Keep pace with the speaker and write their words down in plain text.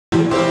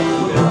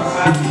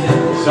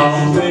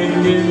Something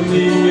in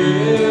the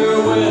air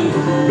when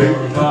Big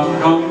Pop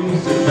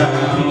comes to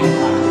town.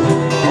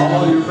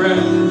 All your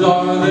friends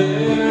are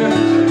there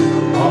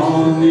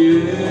on the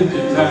edge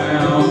of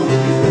town.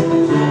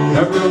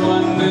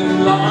 Everyone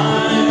in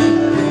line,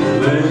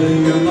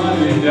 lay your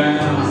money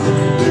down.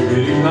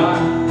 Lickety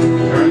clap,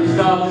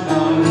 turnstiles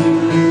on,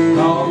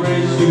 I'll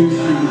race you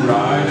to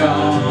ride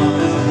on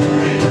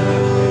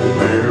the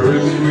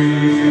Ferris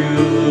wheel.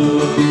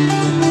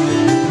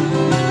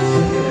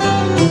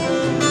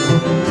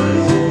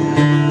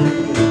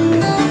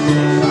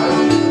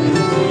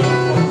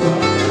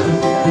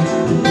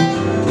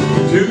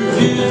 Two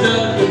kids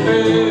at the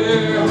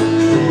fair,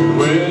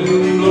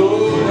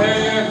 wind-blown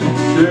hair,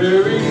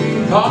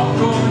 sharing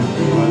popcorn,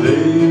 my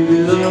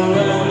ladies of the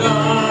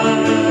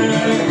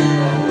night.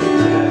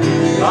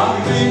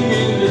 Laughing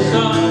in the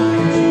sun,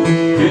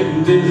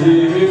 getting dizzy,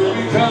 here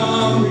we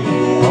come,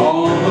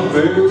 on the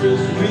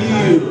Ferris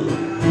wheel,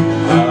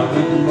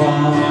 having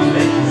fun.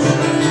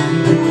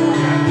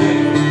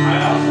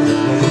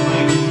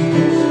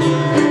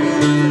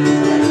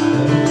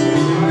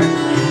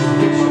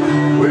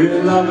 With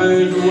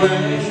lovers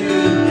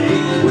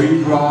when we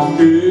rock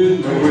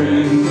in the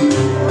wind,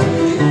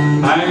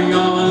 hang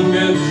on,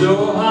 get so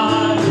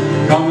high,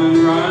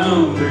 coming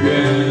round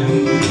again.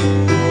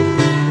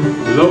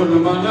 Load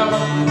them on up,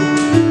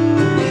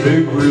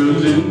 big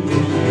wheels in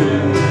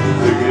motion,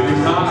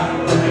 getting high,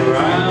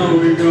 around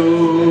we go,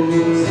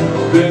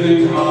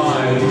 spinning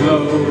high and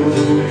low,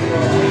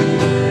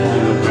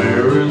 in the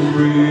Ferris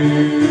wheel.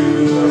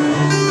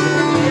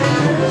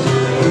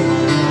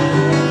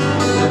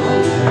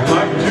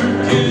 Like two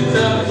kids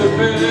at the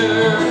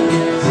fair,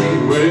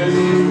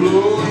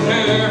 wind-blown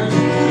hair,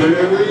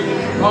 sharing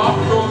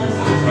popcorn,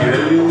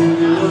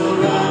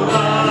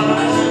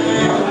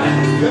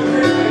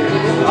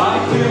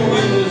 laughing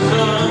in the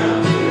sun,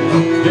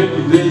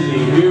 getting dizzy,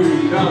 here we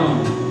come,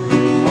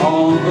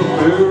 on the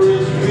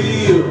Ferris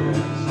wheel,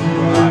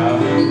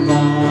 having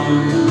fun.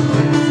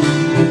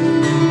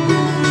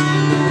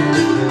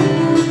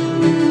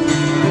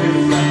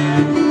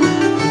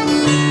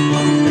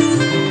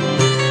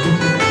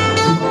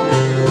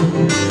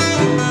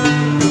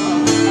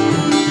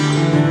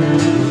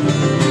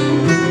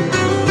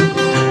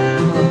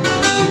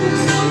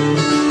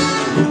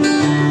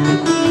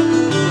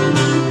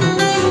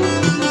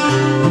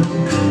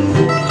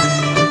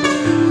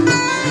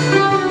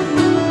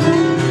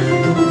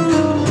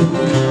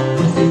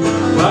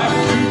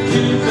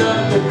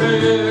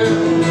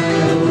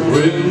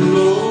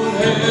 Wind-blown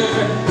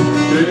hair,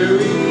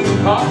 sharing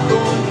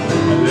popcorn,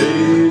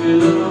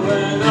 ladies of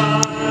the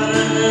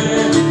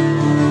night.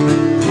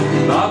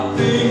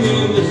 Laughing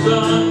in the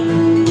sun,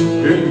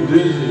 getting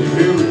dizzy,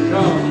 here we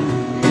come,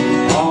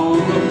 on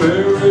the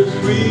Ferris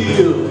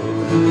wheel.